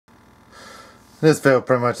This video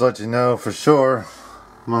pretty much lets you know for sure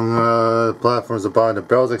among platforms the bottom the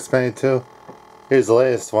barrel's expanding to. Here's the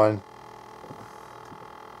latest one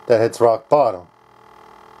that hits rock bottom.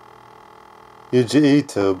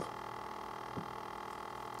 UGETube.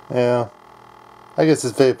 Yeah, I guess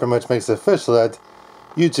this video pretty much makes it official that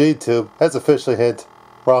UGETube has officially hit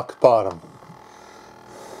rock bottom,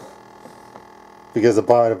 because the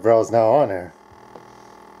bottom of the barrel is now on there.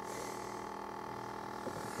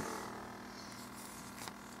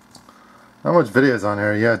 Not much videos on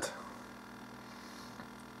there yet.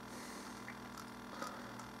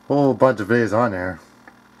 Whole bunch of videos on there.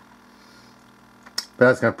 But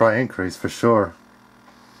that's gonna probably increase for sure.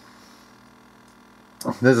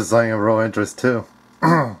 This is something of real interest too.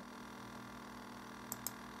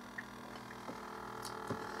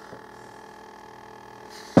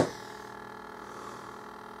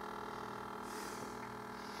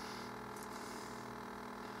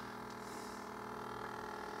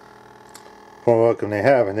 From welcome they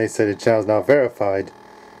have, and they say the channel is now verified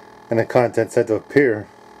and the content said to appear.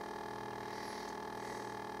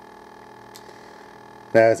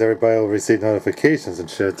 As everybody will receive notifications and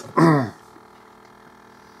shit. Yeah,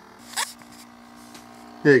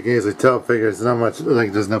 you can easily tell, figure it's not much,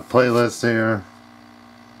 like there's no playlist here.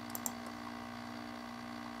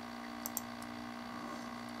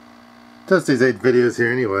 Just these 8 videos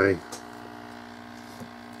here anyway.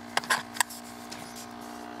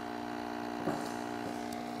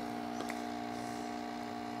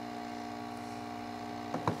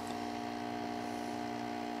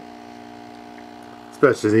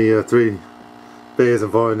 Especially the 3 videos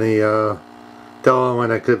involving the other one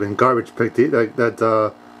that could have been garbage picked,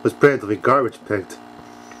 that was preemptively garbage picked.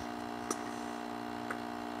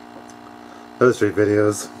 Those 3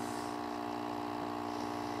 videos.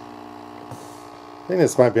 I think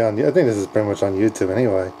this might be on. I think this is pretty much on YouTube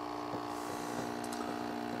anyway.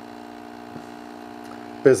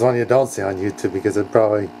 But it's one you don't see on YouTube because it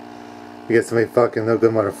probably, you get so many fucking no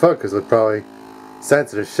good motherfuckers would probably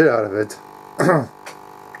censor the shit out of it.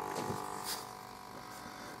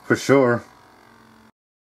 For sure.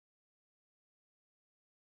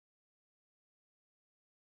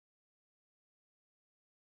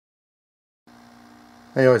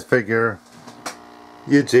 I always figure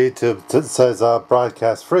UGEtube says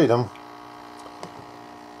broadcast freedom,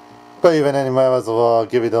 but even then, might as well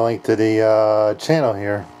give you the link to the channel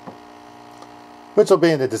here, which will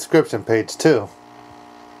be in the description page too.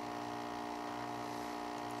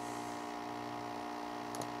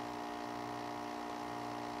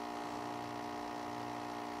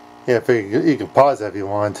 Yeah, I figure you can pause it if you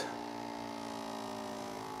want.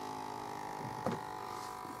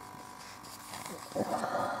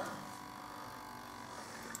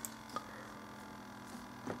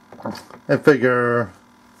 I figure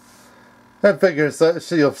so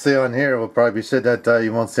shit you'll see on here will probably be shit that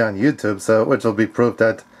you won't see on YouTube, so which will be proof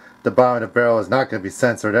that the bottom of the barrel is not going to be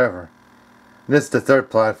censored ever. And this is the 3rd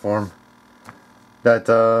platform that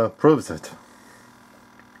proves it.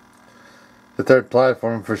 The 3rd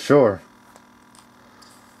platform for sure.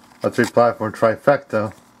 A 3 platform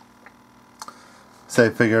trifecta.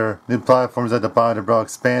 Say figure new platforms at the bottom of the barrel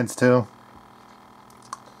expands to.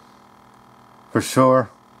 For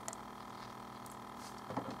sure.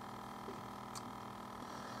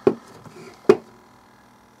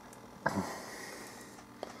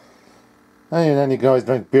 And then you can always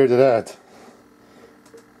drink beer to that.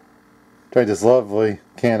 Try this lovely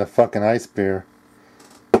can of fucking ice beer.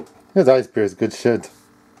 This ice beer is good shit.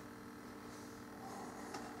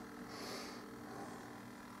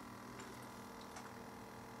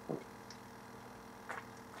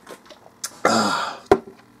 Yeah,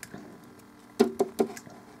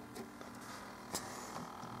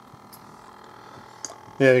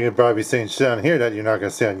 you could probably be seeing shit on here that you're not going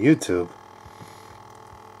to see on YouTube.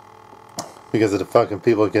 Because of the fucking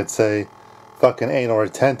people that say fucking anal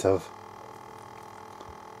retentive.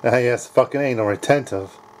 Yes, fucking anal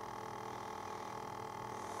retentive.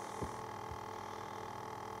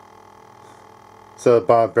 So the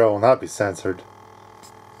bottom barrel will not be censored.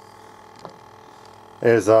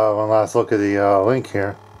 Here's one last look at the link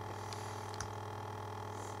here.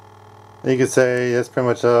 You could say that's pretty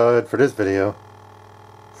much it for this video.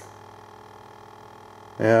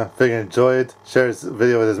 Yeah, figure you enjoy it. Share this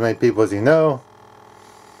video with as many people as you know.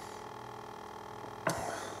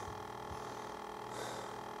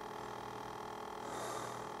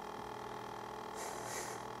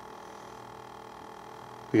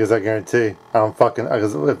 Because I guarantee, I don't fucking,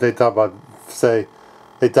 because if they talk about, say,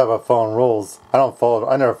 they talk about following rules, I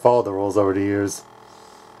never followed the rules over the years.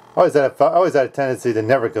 I always had a tendency to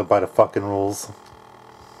never go by the fucking rules.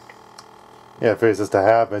 Yeah, I figure it's just a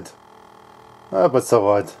habit. But so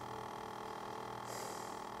what?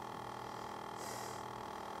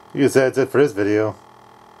 You can say that's it for this video.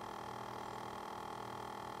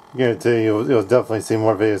 I guarantee you'll definitely see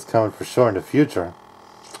more videos coming for sure in the future.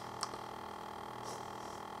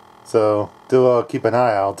 So, do keep an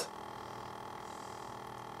eye out.